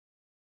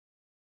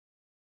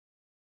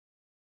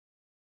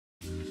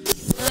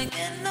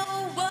get no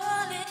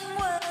warning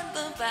when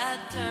the bad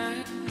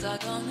turns are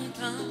gonna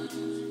come.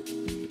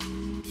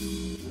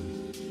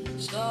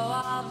 So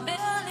I'm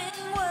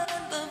building when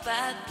the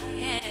bad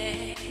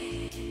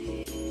behaves.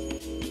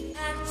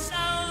 That's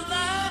how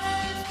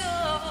life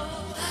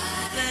goes.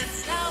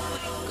 That's how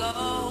it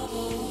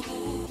goes.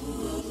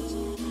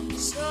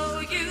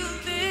 So you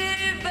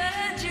live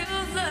and you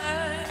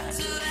learn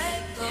to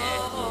let go.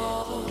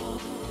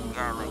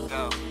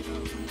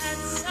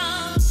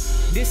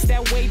 This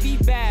that wavy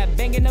vibe,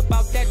 banging up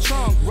out that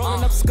trunk,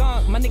 rolling up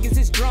skunk. My niggas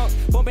is drunk,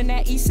 bumping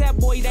that east side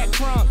boy, that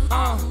crunk.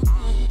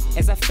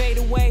 As I fade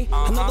away,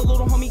 another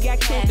little homie got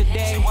killed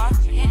today.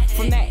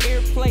 From that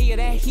airplay or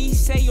that he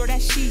say or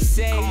that she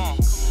say.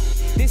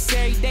 This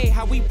every day,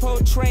 how we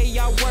portray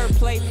y'all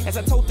wordplay. As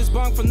I told this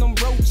bong from them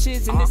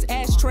roaches in this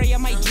ashtray, I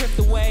might drift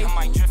away.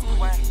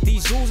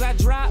 These jewels I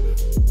drop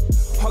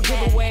are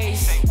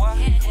giveaways.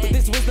 But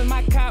this wisdom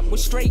I cop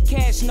with straight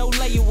cash, no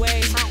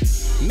layaway.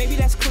 Maybe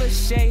that's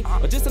cliche,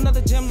 or just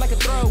another gem like a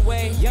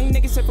throwaway. Young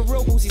niggas said for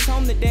real, Boosie's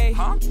home today.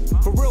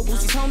 For real,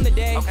 Boosie's home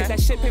today. Cause that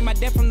shit paid my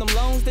debt from them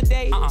loans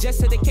today. Just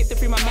so they kept to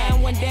free my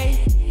mind one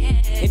day.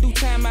 In due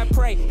time I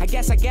pray, I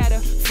guess I gotta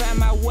find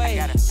my way.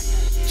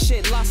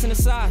 Shit lost in the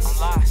sauce.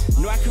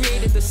 Know I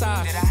created the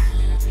sauce.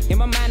 In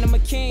my mind I'm a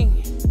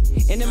king,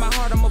 and in my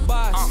heart I'm a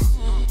boss.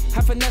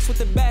 I finesse with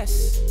the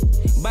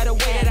best, by the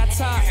way that I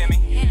talk.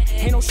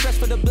 Ain't no stress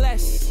for the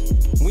blessed,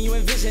 when you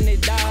envision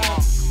it, dog.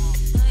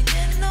 I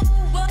get no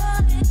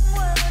warning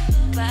when the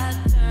bad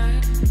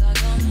turns are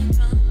gonna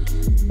come.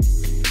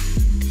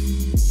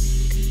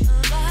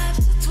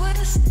 Life's a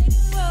twisting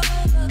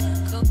roller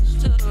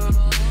coaster all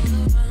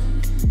around.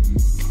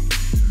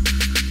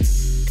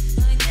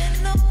 I get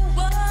no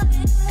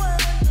warning when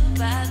the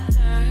bad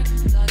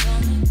turns are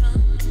gonna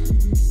come.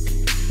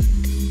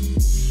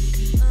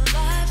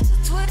 Life's a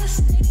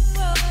twisting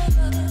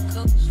roller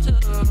coaster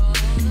all around.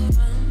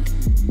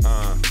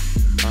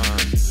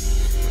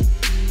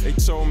 They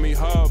told me,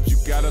 Hubs, you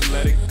gotta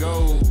let it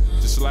go.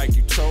 Just like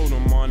you told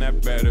them on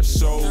that Better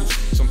Souls.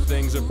 Some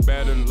things are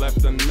better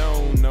left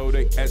unknown. No,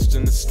 they etched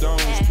in the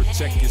stones.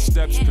 Protect your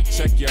steps,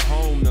 protect your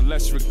home. The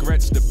less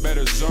regrets, the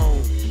better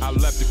zone. I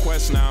left the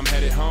quest, now I'm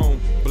headed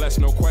home. Blessed,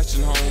 no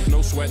question home.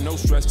 No sweat, no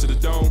stress to the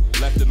dome.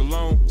 Left it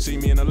alone. See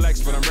me in the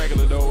Lex, but I'm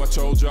regular though. I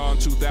told y'all in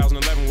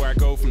 2011 where I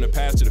go from the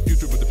past to the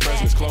future, but the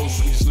present is close.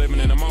 We just living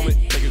in a moment.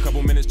 Take a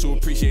couple minutes to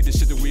appreciate the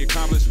shit that we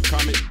accomplished.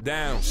 Calm it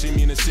down. See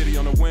me in the city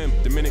on a whim.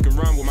 Dominican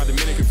rum with my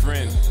Dominican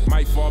friend.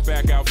 Might fall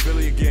back out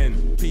Philly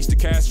again. Peace to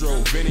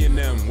Castro, Vinny and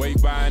them.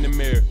 Wait by in the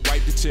mirror,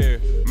 wipe the tear.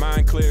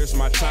 Mind clear, it's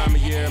my time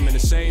of year. I'm in the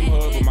same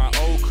hood with my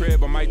old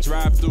crib. I might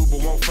drive through,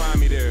 but won't find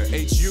me there.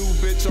 HU,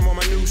 bitch, I'm on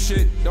my new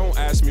shit. Don't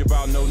ask me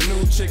about no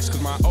new chicks,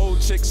 cause my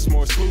old chicks is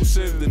more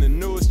exclusive than the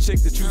newest chick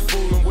that you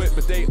fooling with.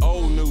 But they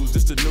old news,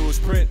 this the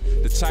newest print.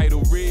 The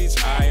title reads,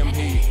 I am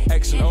he.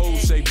 X and O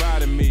say bye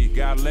to me.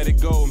 Gotta let it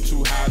go, I'm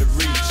too high to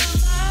reach.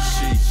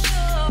 Sheesh.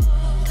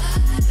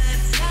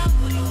 That's how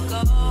it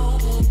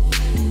goes.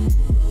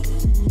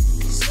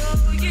 So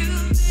you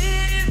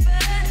live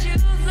and you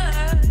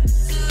learn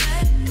to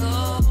let go.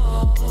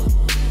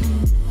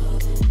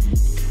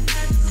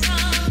 That's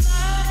how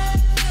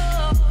life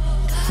goes.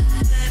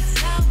 That's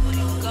how it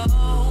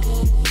goes.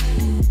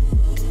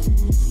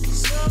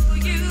 So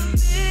you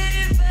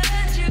live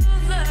and you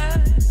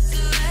learn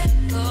to let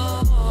go.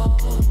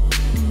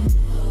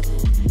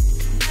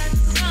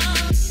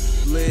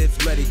 Live,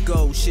 let it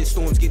go.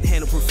 Shitstorms get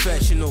handled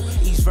professional.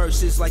 Each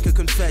verse is like a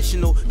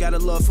confessional. Got a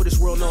love for this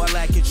world, no I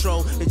lack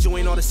control.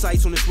 Enjoying all the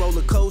sights on this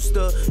roller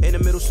coaster. In the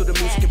middle, so the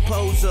music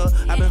composer.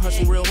 I've been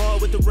hustling real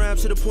hard with the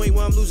rhymes to the point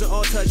where I'm losing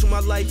all touch with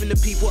my life and the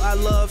people I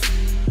love.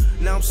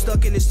 Now I'm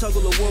stuck in this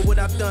tuggle of war, what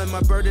I've done.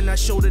 My burden I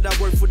shouldered, I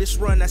work for this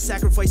run. I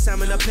sacrifice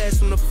time and I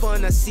pass on the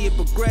fun. I see it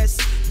progress.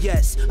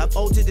 Yes, I've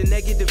altered the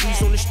negative,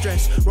 ease on the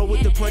stress. Roll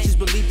with the punches,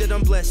 believe that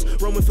I'm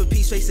blessed. Roaming for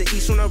peace, face the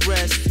east when I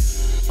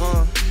rest.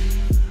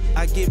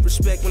 I give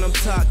respect when I'm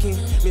talking.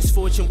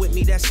 Misfortune with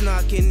me, that's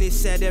knocking.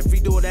 It's at every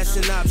door, that's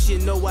an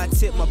option. No, I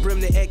tip my brim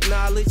to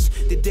acknowledge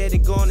the dead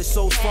and gone, the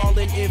souls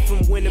falling in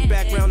from winter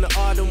background to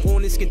autumn.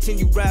 On this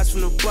continued rise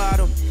from the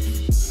bottom.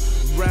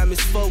 Rhyme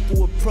is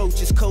focal, approach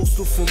is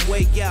coastal from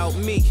wake out.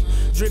 Me,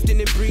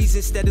 drifting and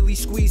breezing, steadily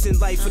squeezing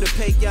life for the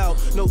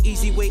payout. No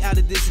easy way out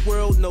of this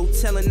world, no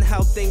telling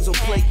how things will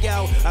play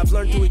out. I've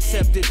learned to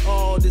accept it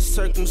all, the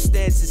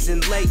circumstances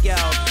and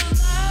layout.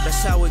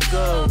 That's how it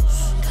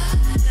goes.